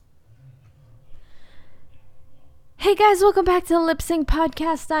Hey guys, welcome back to the Lip Sync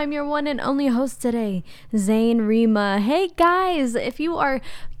Podcast. I'm your one and only host today, Zane Rima. Hey guys, if you are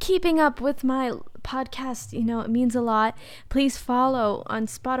keeping up with my podcast, it means a lot. Please follow on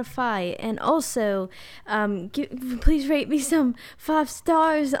Spotify, and also please rate me some 5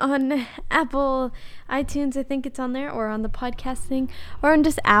 stars on Apple iTunes. I think it's on there, or on the podcast thing, or on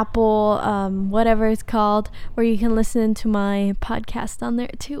just Apple, whatever it's called, where you can listen to my podcast on there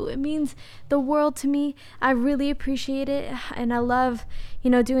too. It means the world to me. I really appreciate it, and I love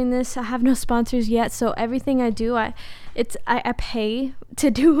doing this. I have no sponsors yet, so everything I do, I pay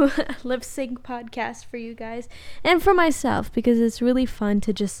to do a lip sync podcast for you guys and for myself, because it's really fun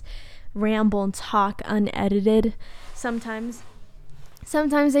to just ramble and talk unedited. Sometimes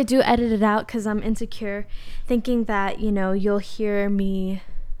I do edit it out because I'm insecure, thinking that you'll hear me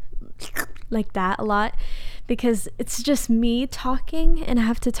like that a lot, because it's just me talking, and I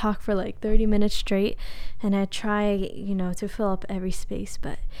have to talk for like 30 minutes straight, and I try to fill up every space,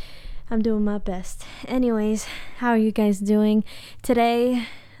 but I'm doing my best. Anyways, how are you guys doing? Today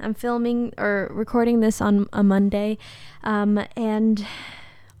I'm filming or recording this on a Monday, and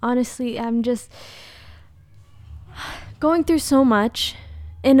honestly I'm just going through so much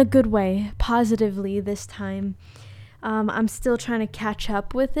in a good way, positively this time. I'm still trying to catch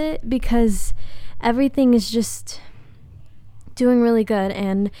up with it, because everything is just doing really good,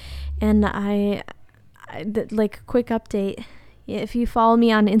 and I like, quick update. If you follow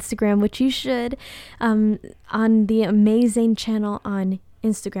me on Instagram, which you should, on the Amazing channel on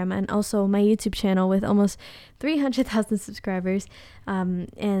Instagram, and also my YouTube channel with almost 300,000 subscribers,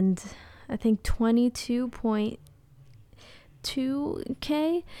 and I think 22.2k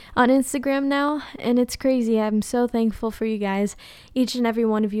on Instagram now, and it's crazy. I'm so thankful for you guys, each and every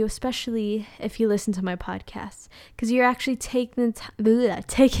one of you, especially if you listen to my podcasts, because you're actually taking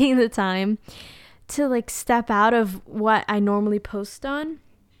the time to like step out of what I normally post on,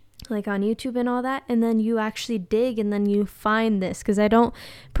 like on YouTube and all that, and then you actually dig, and then you find this, because I don't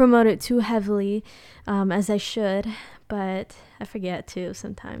promote it too heavily as I should, but I forget to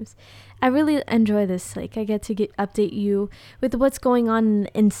sometimes. I really enjoy this. Like, I get to update you with what's going on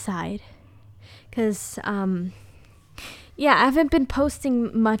inside, because I haven't been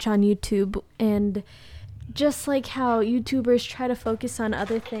posting much on YouTube, and just like how YouTubers try to focus on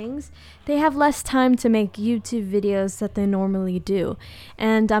other things, they have less time to make YouTube videos that they normally do.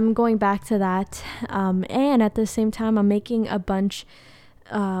 And I'm going back to that. And at the same time, I'm making a bunch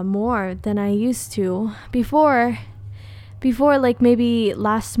more than I used to. Before, like maybe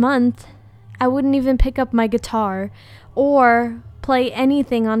last month, I wouldn't even pick up my guitar or play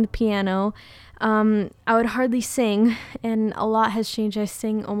anything on the piano. I would hardly sing, and a lot has changed. I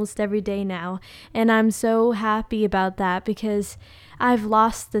sing almost every day now, and I'm so happy about that, because I've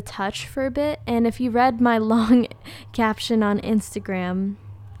lost the touch for a bit. And if you read my long caption on Instagram,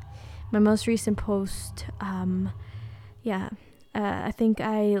 my most recent post, I think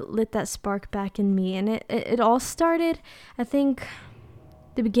I lit that spark back in me, and it all started, I think,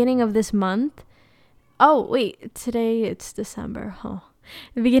 the beginning of this month. Oh wait, today it's December.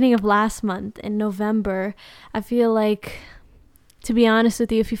 The beginning of last month, in November. I feel like, to be honest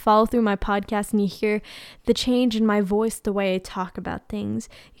with you, if you follow through my podcast and you hear the change in my voice, the way I talk about things,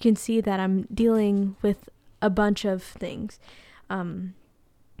 you can see that I'm dealing with a bunch of things,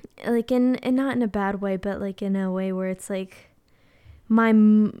 like and not in a bad way, but like in a way where it's like my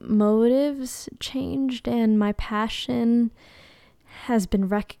motives changed, and my passion has been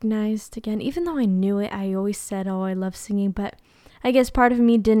recognized again. Even though I knew it, I always said, I love singing, but I guess part of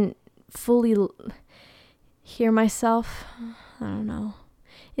me didn't hear myself. I don't know.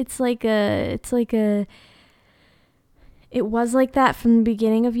 It was like that from the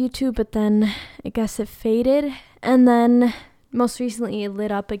beginning of YouTube, but then I guess it faded, and then most recently it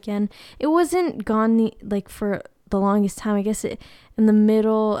lit up again. It wasn't gone like for the longest time. I guess in the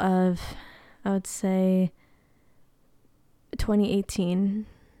middle of, I would say, 2018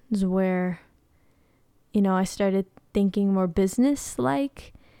 is where I started thinking more business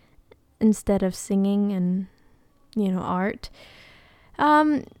like, instead of singing and art.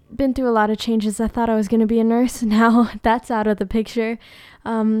 Been through a lot of changes. I thought I was going to be a nurse. Now that's out of the picture.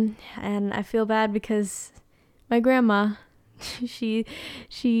 And I feel bad, because my grandma, she's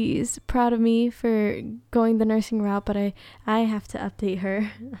proud of me for going the nursing route, but I have to update her.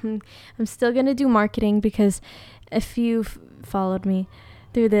 I'm still going to do marketing, because if you've followed me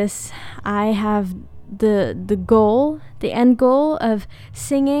through this, I have the end goal of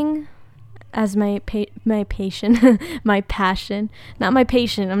singing as my passion, my passion, not my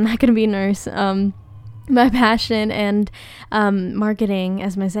patient. I'm not gonna be a nurse. My passion, and marketing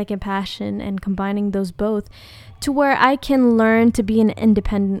as my second passion, and combining those both to where I can learn to be an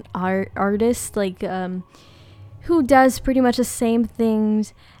independent artist, like who does pretty much the same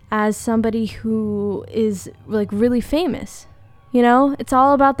things as somebody who is like really famous. You know, it's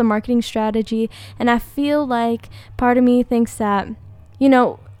all about the marketing strategy. And I feel like part of me thinks that, you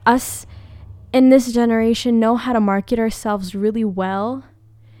know, us in this generation know how to market ourselves really well.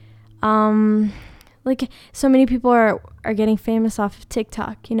 Like so many people are getting famous off of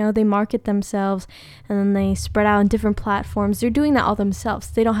TikTok. You know, they market themselves and then they spread out on different platforms. They're doing that all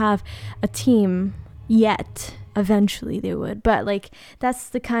themselves. They don't have a team yet. Eventually they would. But like that's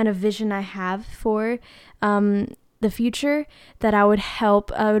the kind of vision I have for the future, that I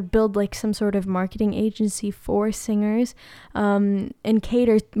would build like some sort of marketing agency for singers and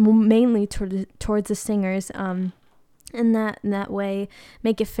cater mainly towards the singers. In that way,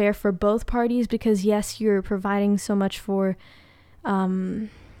 make it fair for both parties, because yes, you're providing so much for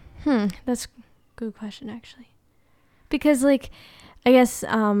that's a good question actually, because like I guess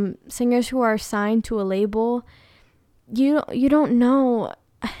singers who are signed to a label, you don't know.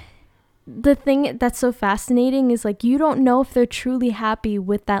 The thing that's so fascinating is like you don't know if they're truly happy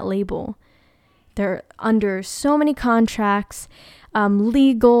with that label. They're under so many contracts,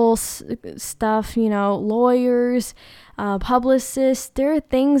 legal stuff, you know, lawyers, publicists. There are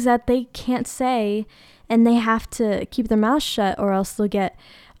things that they can't say, and they have to keep their mouth shut, or else they'll get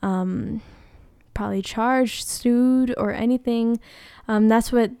probably charged, sued, or anything.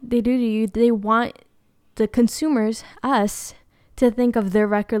 That's what they do to you. They want the consumers, us, to think of their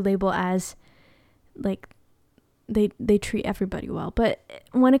record label as like they treat everybody well. But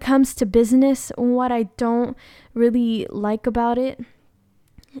when it comes to business, what I don't really like about it,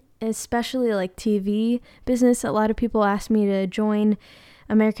 especially like TV business, a lot of people ask me to join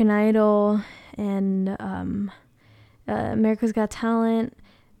American Idol and America's Got Talent,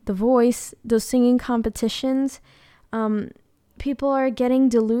 The Voice, those singing competitions. People are getting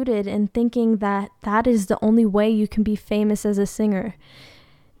deluded and thinking that that is the only way you can be famous as a singer.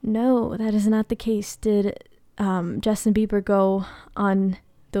 No, that is not the case. Did Justin Bieber go on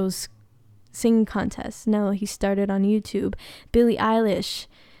those singing contests? No, he started on YouTube. Billie Eilish,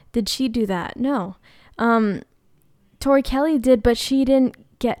 did she do that? No. Tori Kelly did, but she didn't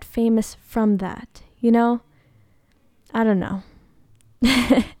get famous from that, you know? I don't know.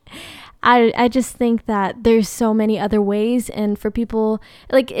 I just think that there's so many other ways, and for people,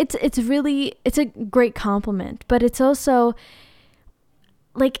 like it's a great compliment, but it's also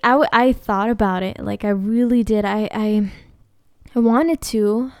like I thought about it, like I really did. I wanted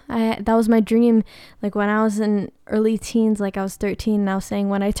to. That was my dream. Like when I was in early teens, like I was 13, and I was saying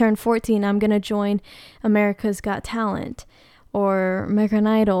when I turn 14, I'm gonna join America's Got Talent or American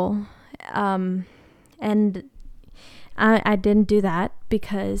Idol, and I didn't do that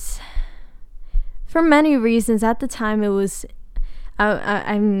because, for many reasons, at the time it was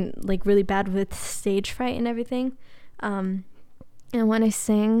I'm like really bad with stage fright and everything. And when I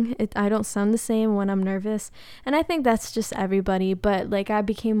sing, I don't sound the same when I'm nervous. And I think that's just everybody. But like I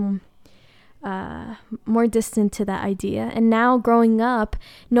became more distant to that idea. And now growing up,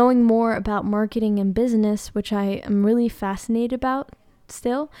 knowing more about marketing and business, which I am really fascinated about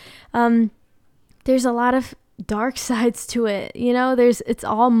still, there's a lot of dark sides to it. You know, it's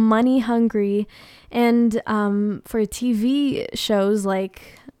all money hungry. And for TV shows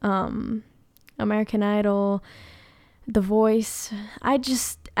like American Idol, The Voice, I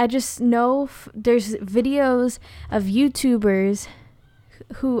just know there's videos of YouTubers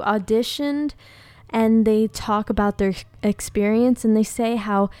who auditioned, and they talk about their experience, and they say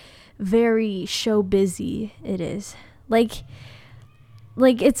how very show busy it is. Like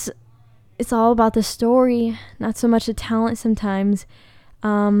it's all about the story, not so much the talent sometimes.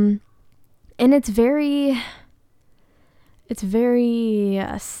 And it's very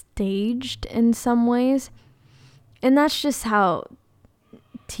staged in some ways. And that's just how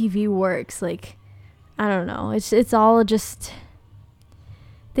TV works. Like, I don't know. It's all just,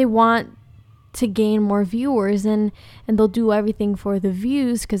 they want to gain more viewers, and they'll do everything for the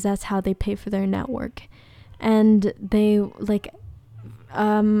views because that's how they pay for their network. And they like,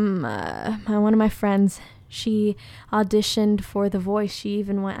 one of my friends, she auditioned for The Voice. She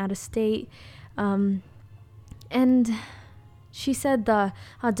even went out of state. And she said the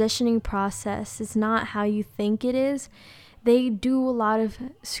auditioning process is not how you think it is. They do a lot of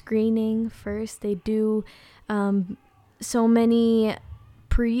screening first. They do so many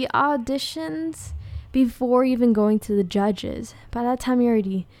pre-auditions before even going to the judges. By that time, you're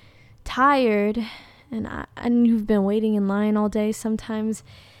already tired, and you've been waiting in line all day. Sometimes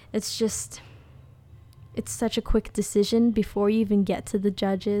it's such a quick decision before you even get to the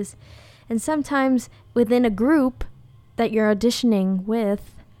judges. And sometimes within a group that you're auditioning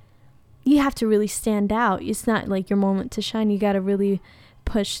with, you have to really stand out. It's not like your moment to shine. You got to really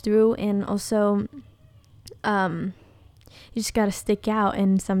push through, and also you just got to stick out.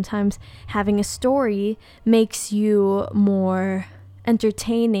 And sometimes having a story makes you more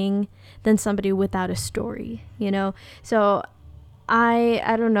entertaining than somebody without a story, you know? So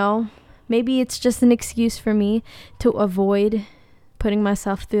I don't know. Maybe it's just an excuse for me to avoid putting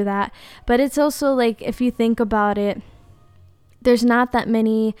myself through that. But it's also like, if you think about it, there's not that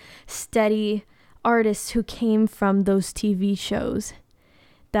many steady artists who came from those TV shows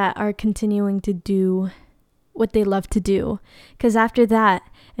that are continuing to do what they love to do. Because after that,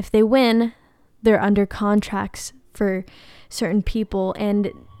 if they win, they're under contracts for certain people.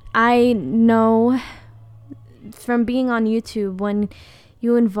 And I know from being on YouTube, when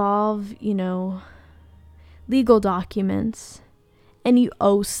you involve, legal documents and you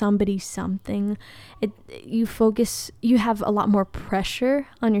owe somebody something, you have a lot more pressure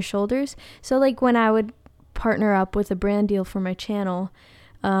on your shoulders. So like when I would partner up with a brand deal for my channel,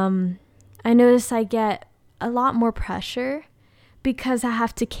 I noticed I get a lot more pressure because I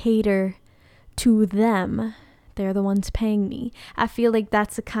have to cater to them. They're the ones paying me. I feel like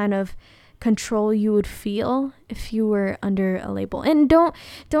that's the kind of control you would feel if you were under a label. And don't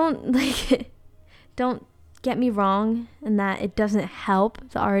get me wrong in that it doesn't help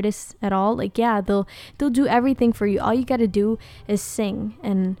the artists at all. Like, yeah, they'll do everything for you. All you got to do is sing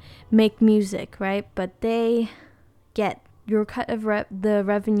and make music, right? But they get your cut of the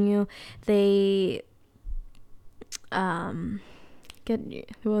revenue. They get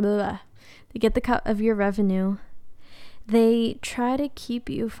the cut of your revenue. They try to keep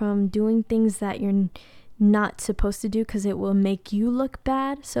you from doing things that you're not supposed to do because it will make you look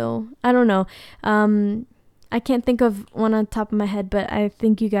bad. So I don't know. I can't think of one on top of my head, but I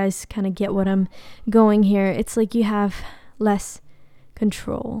think you guys kind of get what I'm going here. It's like you have less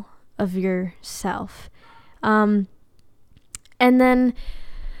control of yourself. And then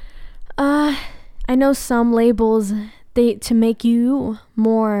I know some labels, to make you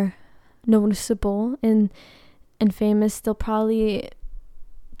more noticeable and famous, they'll probably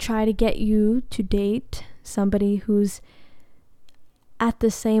try to get you to date somebody who's at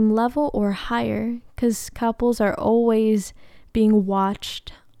the same level or higher, because couples are always being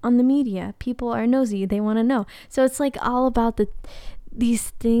watched on the media. People are nosy, they want to know. So it's like all about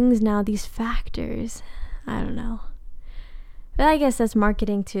these things now, these factors. I don't know, but I guess that's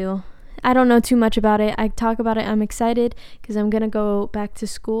marketing too. I don't know too much about it. I talk about it. I'm excited because I'm gonna go back to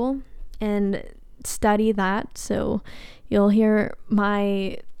school and study that, so you'll hear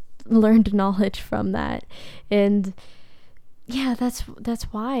my learned knowledge from that. And yeah, that's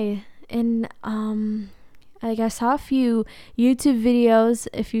why. And I saw a few YouTube videos.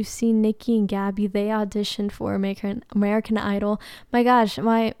 If you've seen Nikki and Gabby, they auditioned for American Idol. My gosh,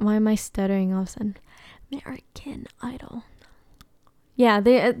 why am I stuttering all of a sudden? American Idol. Yeah,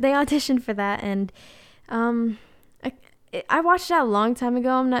 they auditioned for that, and I watched that a long time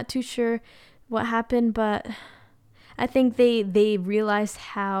ago. I'm not too sure what happened, but I think they realized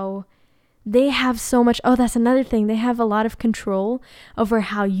how they have so much. Oh, that's another thing. They have a lot of control over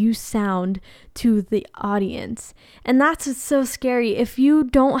how you sound to the audience. And that's what's so scary. If you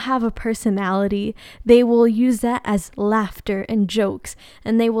don't have a personality, they will use that as laughter and jokes,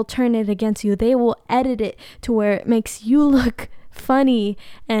 and they will turn it against you. They will edit it to where it makes you look funny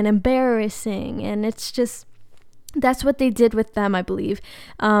and embarrassing. And it's just, that's what they did with them, I believe.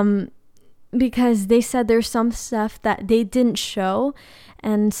 Because they said there's some stuff that they didn't show,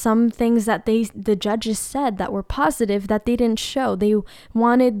 and some things that the judges said that were positive that they didn't show. They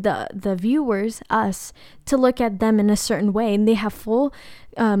wanted the viewers, us, to look at them in a certain way, and they have full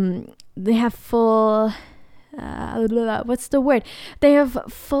what's the word? They have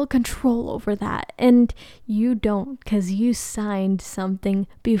full control over that, and you don't, because you signed something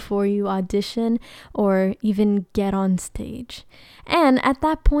before you audition or even get on stage. And at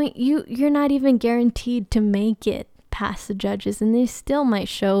that point, you're not even guaranteed to make it past the judges, and they still might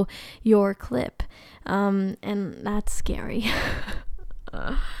show your clip, and that's scary.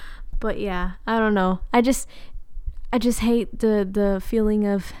 But yeah, I don't know. I just hate the feeling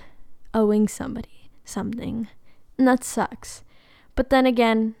of owing somebody something, and that sucks. But then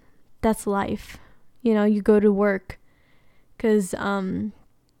again, that's life. You go to work because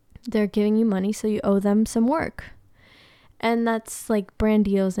they're giving you money, so you owe them some work. And that's like brand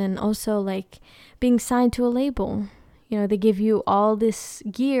deals, and also like being signed to a label. They give you all this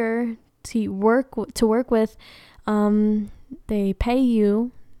gear to work with. They pay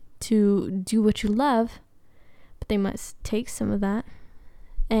you to do what you love, but they must take some of that.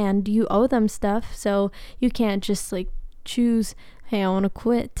 and you owe them stuff. So you can't just like choose, hey, I want to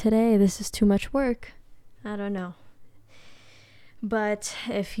quit today, this is too much work. I don't know. But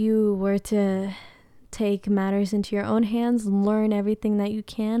if you were to take matters into your own hands, learn everything that you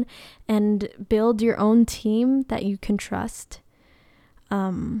can, and build your own team that you can trust,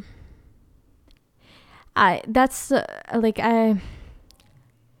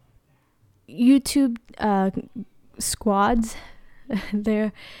 YouTube squads,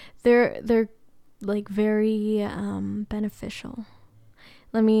 they're like very beneficial.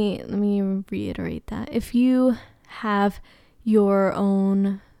 Let me reiterate that. If you have your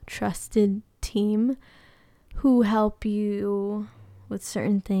own trusted team who help you with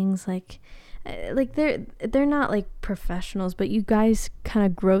certain things, like they're not like professionals, but you guys kind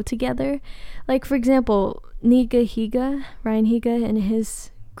of grow together. Like, for example, Ryan Higa and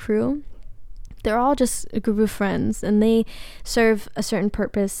his crew, they're all just a group of friends, and they serve a certain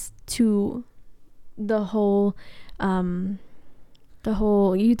purpose to the whole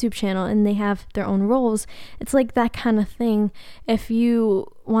YouTube channel, and they have their own roles. It's like that kind of thing. If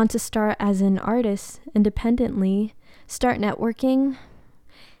you want to start as an artist independently, start networking,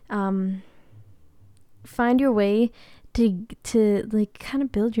 find your way to like kind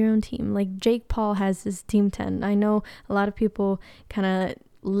of build your own team. Like Jake Paul has his Team 10. I know a lot of people kind of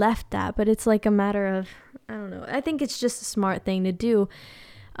left that, but it's like a matter of, I don't know, I think it's just a smart thing to do,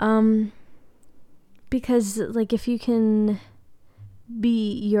 because like if you can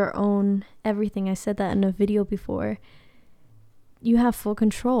be your own everything, I said that in a video before, you have full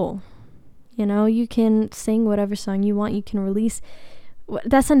control. You know, you can sing whatever song you want, you can release.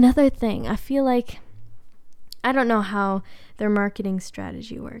 That's another thing. I feel like, I don't know how their marketing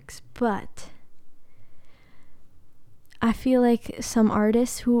strategy works, but I feel like some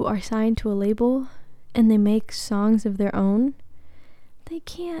artists who are signed to a label and they make songs of their own, they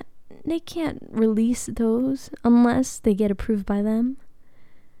can't release those unless they get approved by them.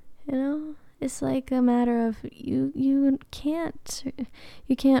 You know, it's like a matter of you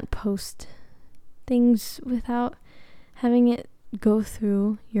can't post things without having it go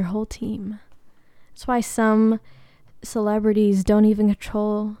through your whole team. That's why some celebrities don't even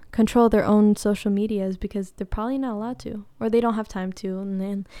control their own social medias, because they're probably not allowed to, or they don't have time to, and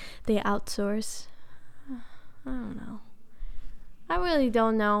then they outsource. I don't know. I really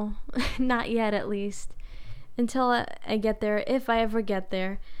don't know. Not yet, at least. Until I get there, if I ever get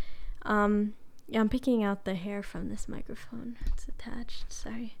there. Yeah, I'm picking out the hair from this microphone. It's attached.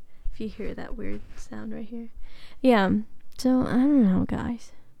 Sorry if you hear that weird sound right here. Yeah, so I don't know,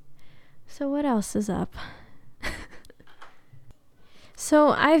 guys. So what else is up? So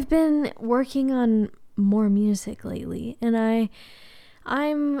I've been working on more music lately, and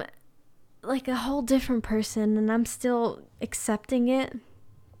I'm like a whole different person, and I'm still accepting it.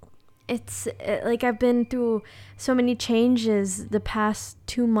 It's like I've been through so many changes the past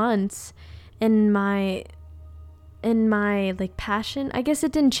 2 months in my like passion. I guess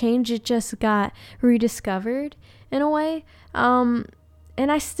it didn't change, it just got rediscovered in a way. And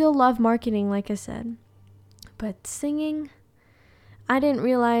I still love marketing, like I said, but singing, I didn't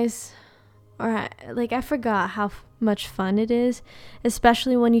realize, or I forgot how much fun it is,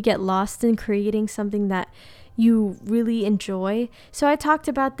 especially when you get lost in creating something that you really enjoy. So I talked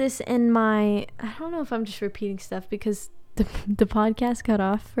about this in I don't know if I'm just repeating stuff because the podcast cut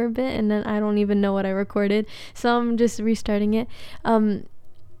off for a bit, and then I don't even know what I recorded, so I'm just restarting it.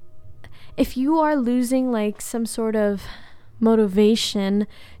 If you are losing like some sort of motivation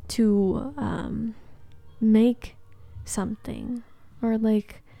to make something, or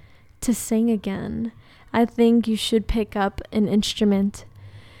like to sing again, I think you should pick up an instrument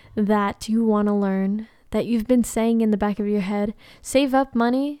that you want to learn, that you've been saying in the back of your head. Save up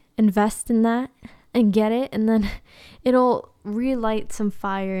money, invest in that, and get it, and then it'll relight some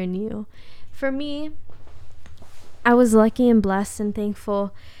fire in you. For me, I was lucky and blessed and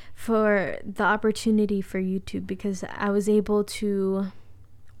thankful for the opportunity for YouTube, because I was able to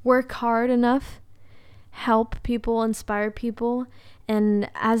work hard enough, help people, inspire people, and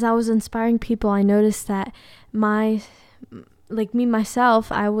as I was inspiring people, I noticed that myself,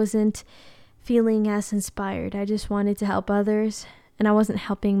 I wasn't feeling as inspired. I just wanted to help others, and I wasn't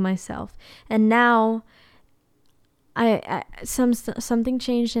helping myself. And now something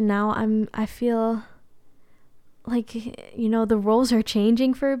changed, and now I feel like, you know, the roles are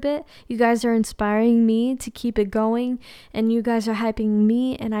changing for a bit. You guys are inspiring me to keep it going, and you guys are hyping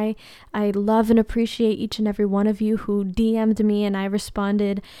me, and I love and appreciate each and every one of you who DM'd me and I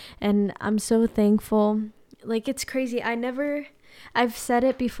responded, and I'm so thankful. Like, it's crazy. I've said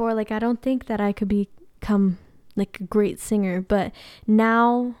it before, like, I don't think that I could become like a great singer, but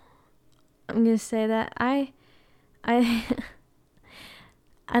now I'm gonna say that I I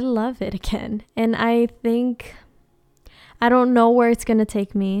love it again, and I think I don't know where it's gonna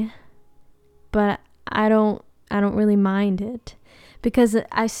take me, but I don't really mind it, because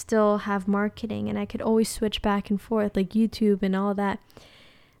I still have marketing and I could always switch back and forth, like YouTube and all that.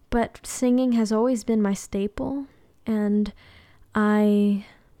 But singing has always been my staple, and I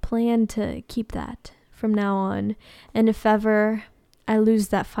plan to keep that from now on. And if ever I lose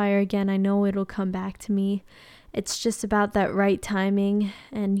that fire again, I know it'll come back to me. It's just about that right timing,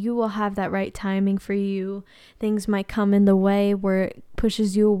 and you will have that right timing for you. Things might come in the way where it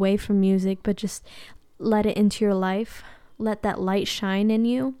pushes you away from music, but just let it into your life. Let that light shine in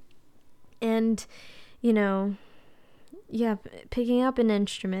you. And, picking up an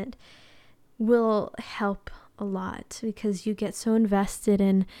instrument will help a lot, because you get so invested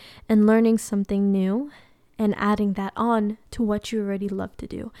in learning something new and adding that on to what you already love to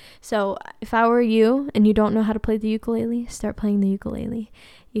do. So if I were you and you don't know how to play the ukulele, start playing the ukulele.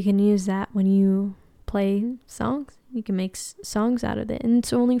 You can use that when you play songs. You can make songs out of it. And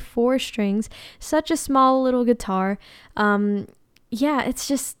it's only 4 strings, such a small little guitar. It's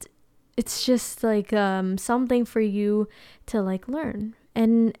just like something for you to like learn.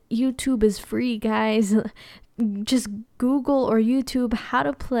 And YouTube is free, guys. Just Google or YouTube how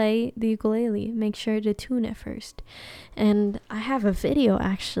to play the ukulele. Make sure to tune it first. And I have a video,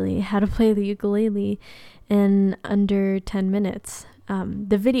 actually, how to play the ukulele in under 10 minutes.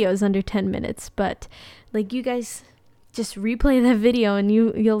 The video is under 10 minutes, but like, you guys just replay that video and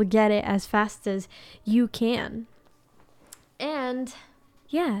you'll get it as fast as you can. And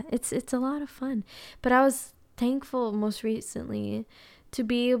yeah, it's a lot of fun. But I was thankful most recently to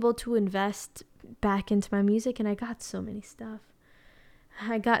be able to invest back into my music, and I got so many stuff.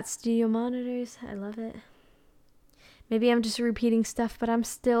 I got studio monitors. I love it. Maybe I'm just repeating stuff, but I'm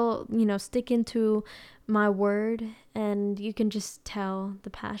still, sticking to my word, and you can just tell the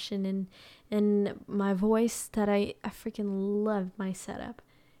passion in my voice that I freaking love my setup,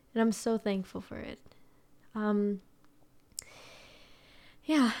 and I'm so thankful for it. For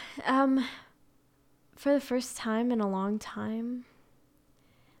the first time in a long time,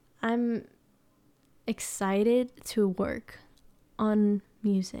 I'm excited to work on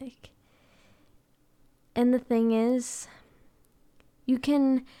music. And the thing is, you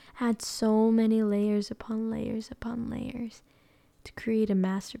can add so many layers upon layers upon layers to create a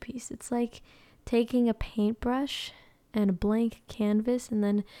masterpiece. It's like taking a paintbrush and a blank canvas and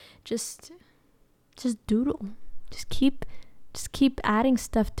then just doodle. Just keep adding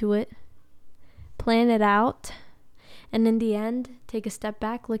stuff to it. Plan it out. And in the end, take a step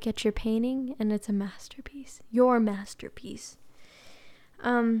back, look at your painting, and it's a masterpiece. Your masterpiece.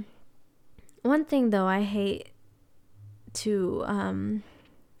 One thing, though, I hate to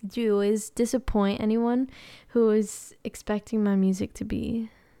do is disappoint anyone who is expecting my music to be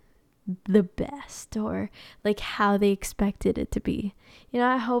the best, or like how they expected it to be.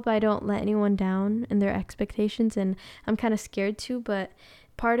 I hope I don't let anyone down in their expectations, and I'm kind of scared to, but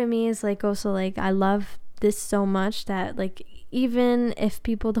part of me is like also like, I love this so much that like, even if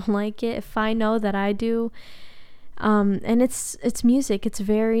people don't like it, if I know that I do, and it's music, it's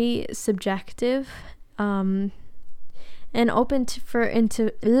very subjective, and open for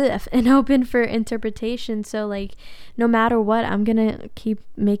interpretation. So like, no matter what, I'm gonna keep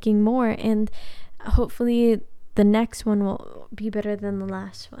making more, and hopefully the next one will be better than the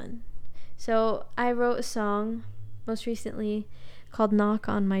last one. So I wrote a song most recently called Knock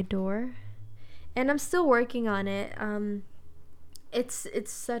on My Door, and I'm still working on it. It's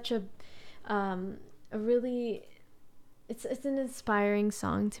such a really, it's an inspiring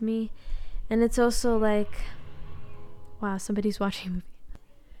song to me, and it's also like, wow, somebody's watching a movie.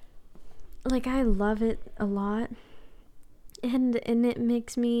 Like, I love it a lot, and it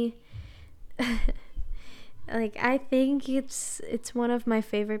makes me like, I think it's one of my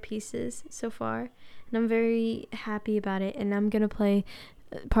favorite pieces so far, and I'm very happy about it, and I'm gonna play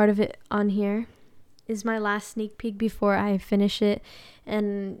part of it on here. Is my last sneak peek before I finish it.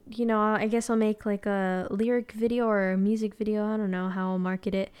 And I guess I'll make like a lyric video or a music video. I don't know how I'll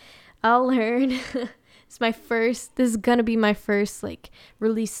market it. I'll learn. This is gonna be my first like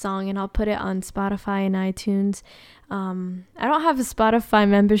release song, and I'll put it on Spotify and iTunes. I don't have a Spotify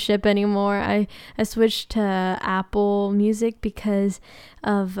membership anymore. I switched to Apple Music because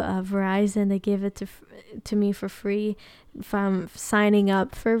of Verizon. They gave it to me for free from signing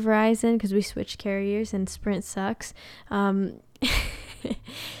up for Verizon, because we switched carriers and Sprint sucks. And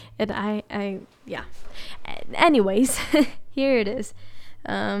yeah. Anyways, here it is.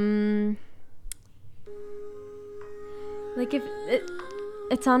 Like if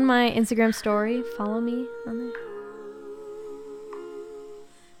it's on my Instagram story, follow me on there.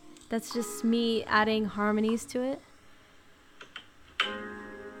 That's just me adding harmonies to it.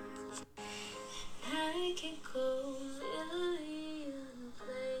 I can go a million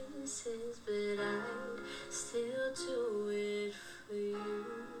places, but I'd still do it for you.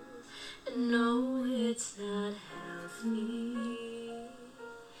 And no, it's not healthy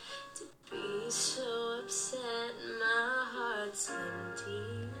to be so upset, my heart's empty.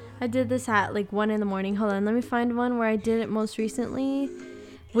 I did this at like 1 a.m. Hold on, let me find one where I did it most recently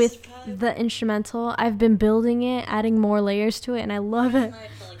with the instrumental. I've been building it, adding more layers to it, and I love it.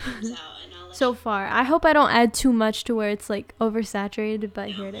 So far. I hope I don't add too much to where it's like oversaturated, but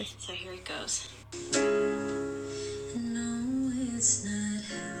here it is. So here it goes. No, it's not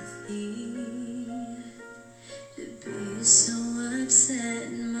healthy to be so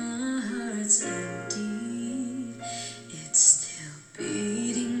upset, my heart's empty. It's still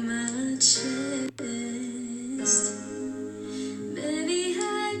beating my chest. Baby,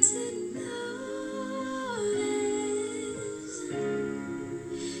 I didn't notice.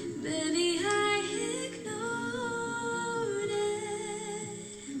 Baby, I ignored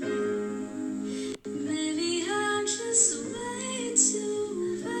it. Maybe I'm just way too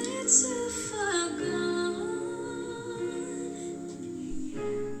far gone.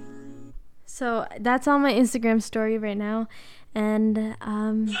 So that's on my Instagram story right now, and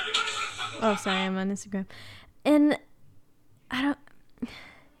oh, sorry, I'm on Instagram, and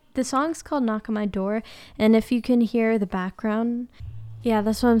the song's called Knock on My Door, and if you can hear the background, yeah,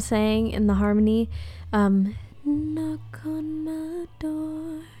 that's what I'm saying in the harmony. Knock on my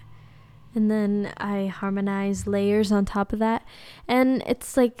door. And then I harmonize layers on top of that. And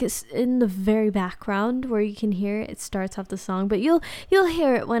it's like in the very background where you can hear it. It starts off the song, but you'll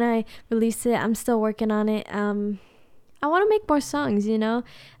hear it when I release it. I'm still working on it. I want to make more songs, you know?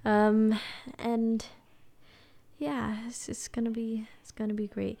 And yeah, it's gonna be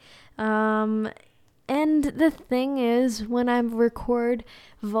great. And the thing is, when I record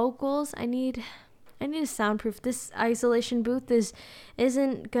vocals, I need a soundproof. This isolation booth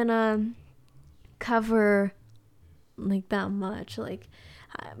isn't gonna cover like that much. Like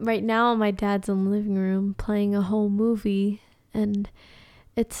right now, my dad's in the living room playing a whole movie, and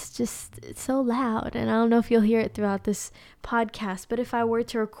it's so loud. And I don't know if you'll hear it throughout this podcast, but if I were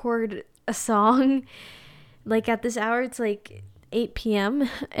to record a song, like at this hour, it's like 8 p.m.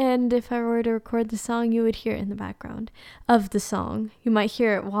 and if I were to record the song, you would hear it in the background of the song. You might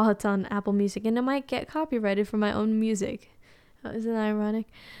hear it while it's on Apple Music, and it might get copyrighted for my own music. Isn't that ironic?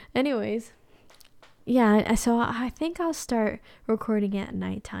 Anyways, yeah, so I think I'll start recording at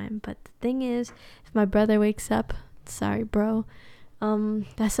nighttime. But the thing is, if my brother wakes up, sorry, bro,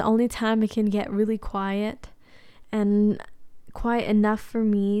 that's the only time it can get really quiet and quiet enough for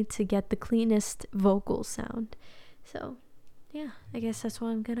me to get the cleanest vocal sound. So yeah, I guess that's what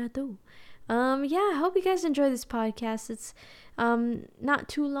I'm gonna do. Yeah, I hope you guys enjoy this podcast. It's not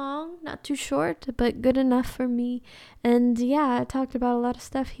too long, not too short, but good enough for me. And yeah, I talked about a lot of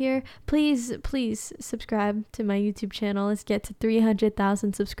stuff here. Please subscribe to my YouTube channel. Let's get to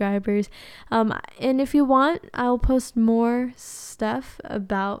 300,000 subscribers. And if you want, I'll post more stuff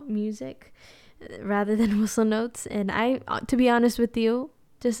about music rather than whistle notes. And to be honest with you,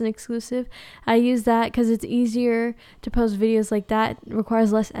 just an exclusive, I use that because it's easier to post videos like that. It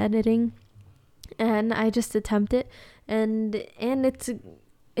requires less editing, and I just attempt it, and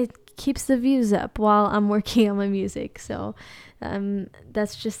it keeps the views up while I'm working on my music. So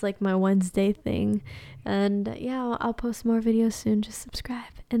that's just like my Wednesday thing. And yeah, I'll post more videos soon. Just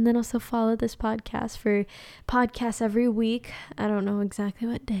subscribe, and then also follow this podcast for podcasts every week. I don't know exactly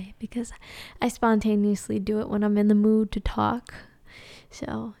what day because I spontaneously do it when I'm in the mood to talk.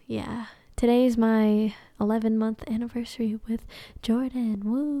 So yeah, today is my 11-month anniversary with Jordan.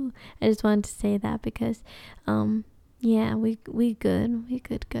 Woo! I just wanted to say that because yeah, we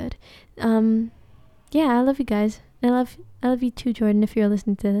good. Yeah, I love you guys. I love you too, Jordan, if you're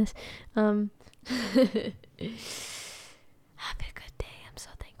listening to this. Have a good day. I'm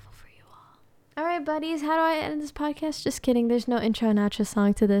so thankful for you all. All right, buddies, how do I end this podcast? Just kidding. There's no intro and outro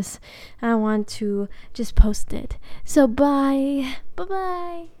song to this. I want to just post it. So bye.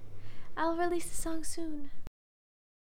 Bye-bye. I'll release the song soon.